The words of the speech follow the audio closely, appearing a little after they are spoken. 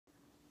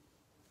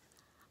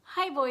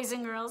Hi boys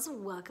and girls,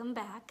 welcome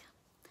back.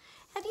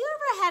 Have you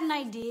ever had an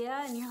idea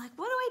and you're like,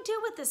 what do I do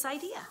with this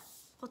idea?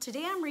 Well,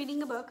 today I'm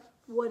reading a book,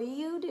 What Do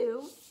You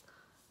Do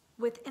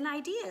with an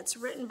Idea? It's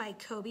written by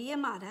Kobe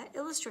Yamada,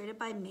 illustrated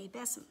by May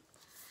Besson.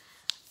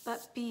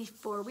 But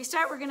before we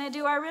start, we're gonna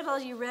do our riddle.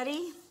 You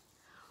ready?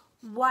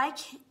 Why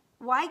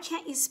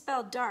can't you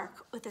spell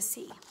dark with a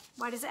C?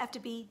 Why does it have to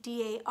be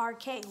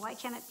D-A-R-K? Why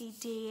can't it be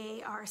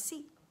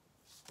D-A-R-C?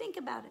 Think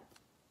about it.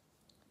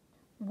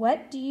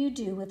 What do you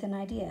do with an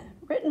idea?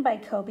 Written by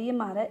Kobe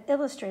Yamada,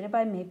 illustrated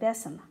by May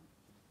Besson.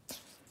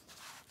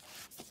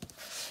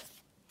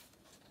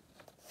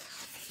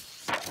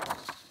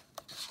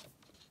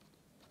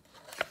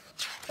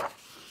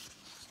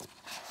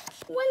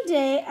 One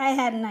day I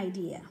had an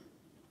idea.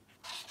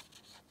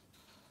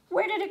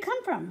 Where did it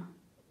come from?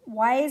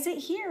 Why is it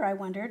here, I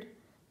wondered.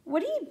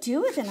 What do you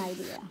do with an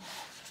idea?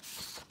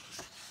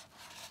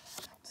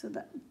 So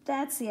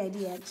that's the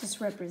idea. It just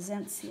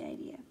represents the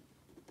idea.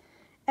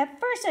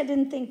 At first, I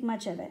didn't think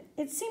much of it.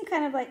 It seemed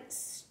kind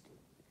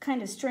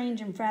of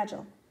strange and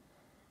fragile.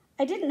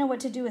 I didn't know what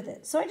to do with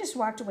it, so I just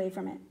walked away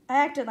from it. I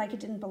acted like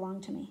it didn't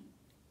belong to me.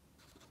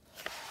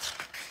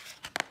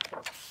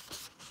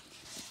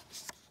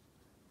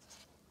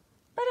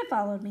 But it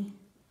followed me.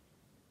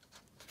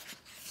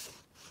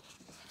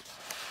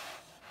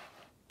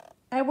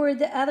 I worried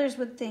what others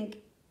would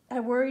think.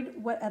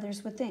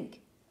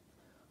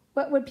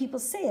 What would people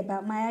say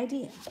about my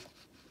idea?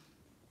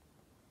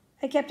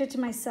 I kept it to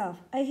myself.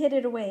 I hid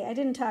it away. I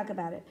didn't talk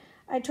about it.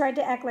 I tried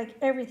to act like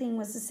everything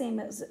was the same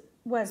as it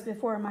was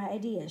before my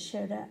idea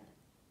showed up.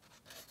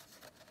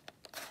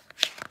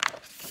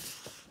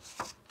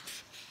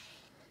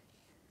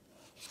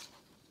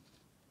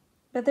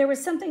 But there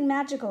was something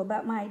magical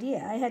about my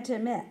idea, I had to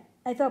admit.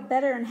 I felt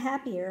better and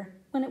happier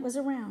when it was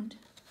around.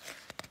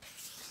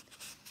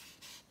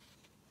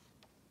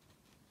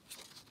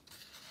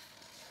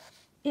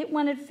 It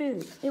wanted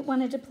food. It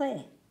wanted to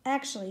play.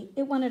 Actually,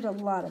 it wanted a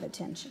lot of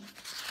attention.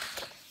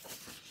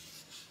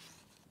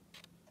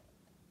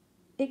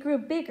 It grew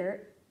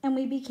bigger, and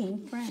we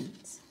became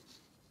friends.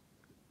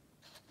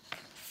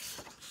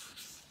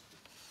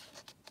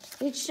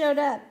 It showed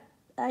up.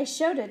 I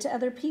showed it to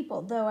other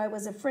people, though I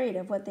was afraid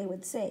of what they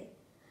would say.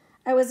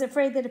 I was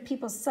afraid that if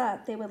people saw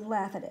it, they would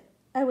laugh at it.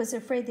 I was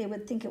afraid they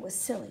would think it was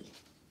silly.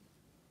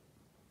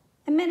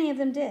 And many of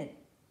them did.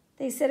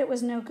 They said it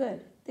was no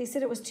good. They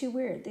said it was too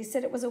weird. They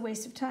said it was a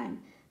waste of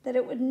time, that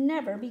it would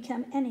never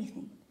become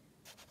anything.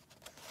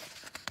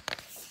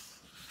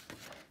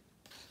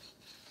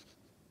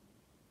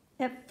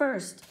 At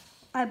first,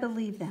 I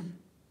believed them.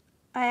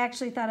 I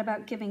actually thought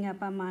about giving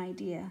up on my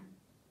idea.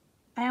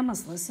 I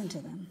almost listened to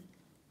them.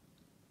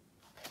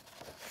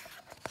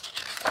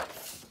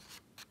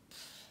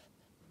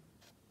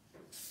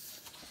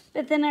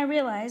 But then I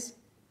realized,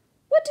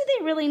 what do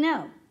they really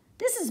know?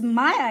 This is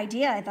my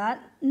idea, I thought.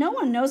 No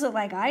one knows it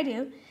like I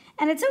do.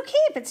 And it's okay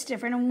if it's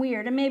different and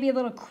weird and maybe a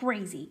little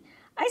crazy.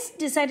 I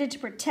decided to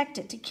protect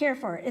it, to care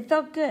for it. It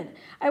felt good.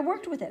 I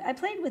worked with it. I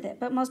played with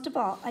it. But most of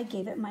all, I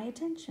gave it my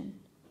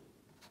attention.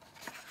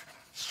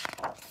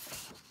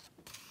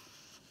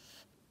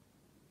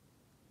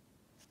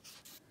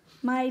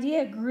 My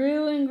idea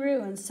grew and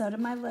grew, and so did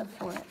my love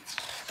for it.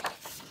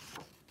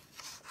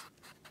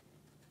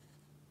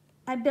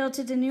 I built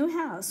it a new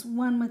house,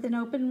 one with an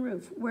open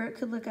roof where it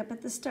could look up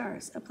at the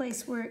stars, a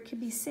place where it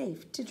could be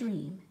safe to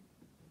dream.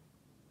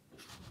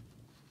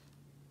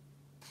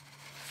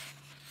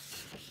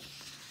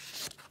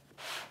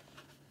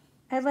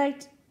 I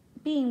liked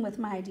being with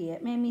my idea.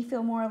 It made me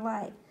feel more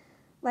alive,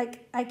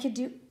 like I could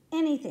do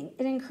anything.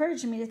 It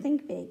encouraged me to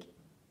think big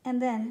and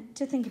then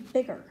to think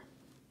bigger.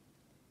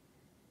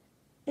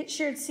 It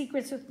shared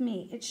secrets with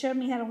me. It showed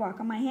me how to walk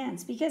on my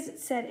hands because it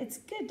said it's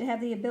good to have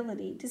the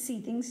ability to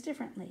see things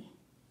differently.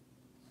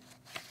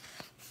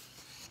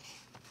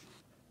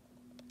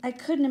 I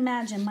couldn't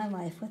imagine my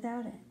life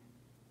without it.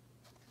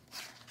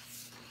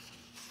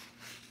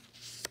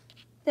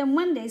 Then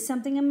one day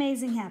something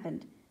amazing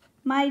happened.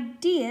 My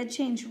idea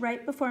changed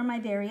right before my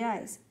very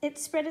eyes. It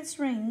spread its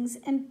wings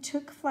and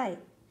took flight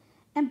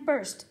and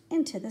burst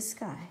into the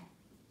sky.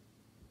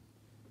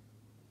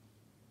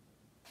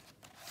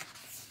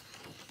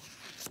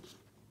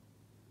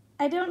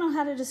 I don't know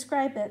how to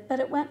describe it, but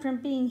it went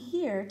from being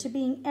here to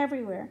being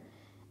everywhere.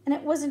 And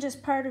it wasn't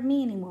just part of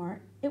me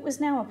anymore. It was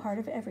now a part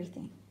of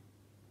everything.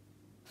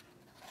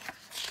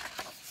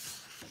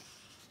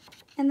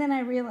 And then I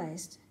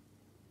realized,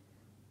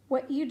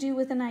 what you do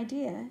with an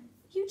idea,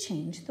 you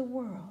change the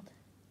world.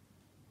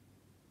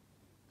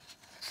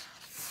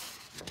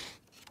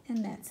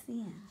 And that's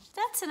the end.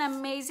 That's an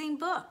amazing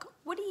book.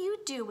 What do you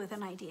do with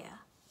an idea?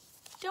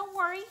 Don't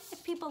worry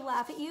if people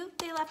laugh at you.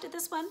 They laughed at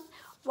this one.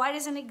 Why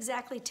doesn't it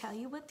exactly tell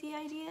you what the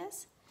idea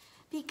is?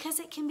 Because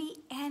it can be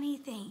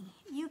anything.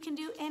 You can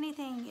do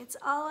anything. It's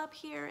all up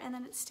here and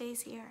then it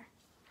stays here.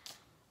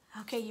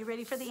 Okay, you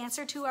ready for the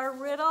answer to our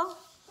riddle?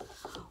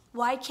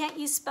 Why can't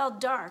you spell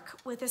dark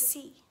with a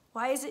C?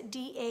 Why is it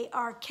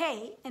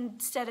D-A-R-K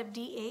instead of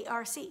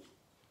D-A-R-C?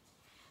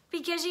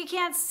 Because you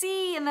can't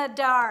see in the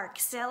dark,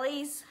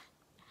 sillies.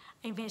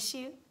 I miss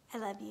you. I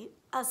love you.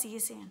 I'll see you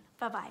soon.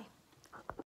 Bye-bye.